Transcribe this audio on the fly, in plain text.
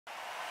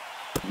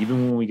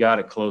Even when we got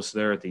it close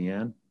there at the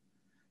end,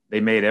 they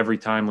made every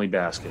timely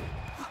basket.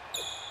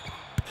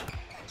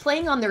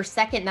 Playing on their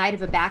second night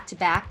of a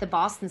back-to-back, the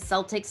Boston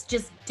Celtics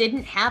just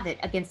didn't have it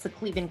against the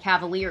Cleveland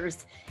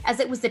Cavaliers, as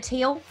it was a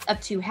tale of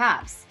two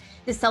halves.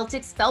 The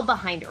Celtics fell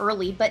behind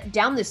early, but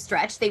down the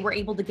stretch, they were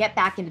able to get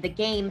back into the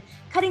game,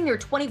 cutting their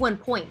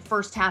 21-point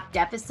first-half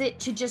deficit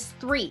to just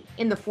 3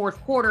 in the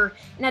fourth quarter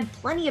and had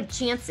plenty of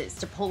chances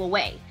to pull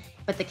away.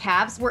 But the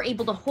Cavs were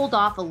able to hold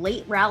off a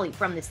late rally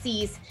from the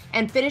C's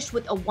and finish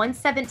with a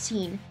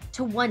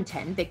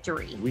 117-110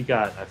 victory. We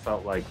got, I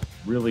felt like,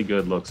 really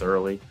good looks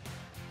early,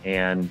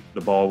 and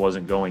the ball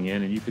wasn't going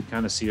in, and you could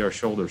kind of see our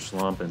shoulders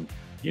slump. And,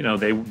 you know,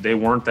 they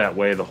weren't that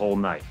way the whole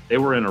night. They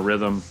were in a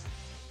rhythm,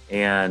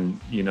 and,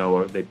 you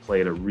know, they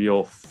played a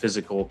real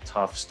physical,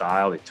 tough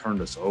style. They turned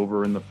us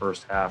over in the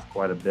first half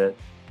quite a bit.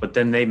 But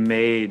then they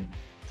made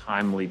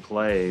timely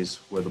plays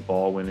where the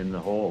ball went in the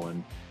hole.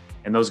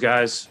 And those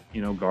guys,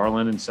 you know,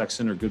 Garland and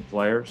Sexton are good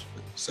players.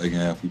 Second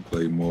half, we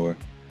played more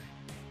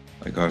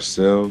like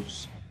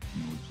ourselves.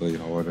 You know, we played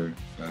harder,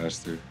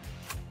 faster,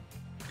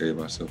 gave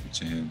ourselves a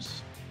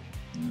chance.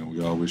 You know,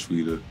 we all wish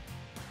we'd have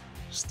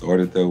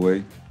started that way,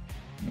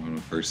 you know, in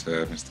the first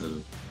half instead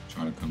of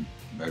trying to come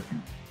back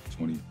from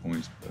 20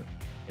 points. But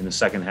in the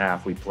second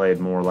half, we played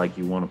more like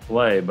you want to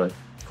play, but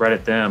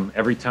credit them.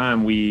 Every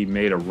time we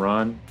made a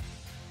run,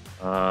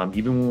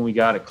 even when we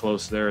got it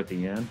close there at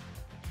the end,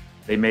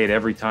 they made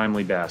every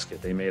timely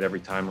basket. They made every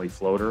timely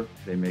floater.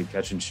 They made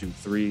catch and shoot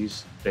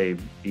threes. They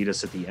beat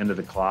us at the end of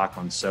the clock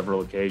on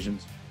several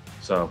occasions.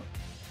 So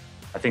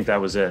I think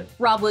that was it.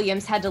 Rob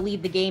Williams had to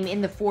leave the game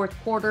in the fourth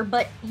quarter,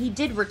 but he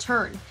did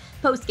return.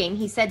 Postgame,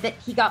 he said that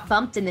he got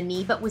bumped in the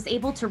knee, but was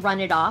able to run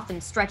it off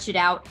and stretch it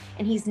out,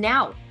 and he's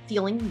now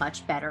feeling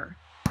much better.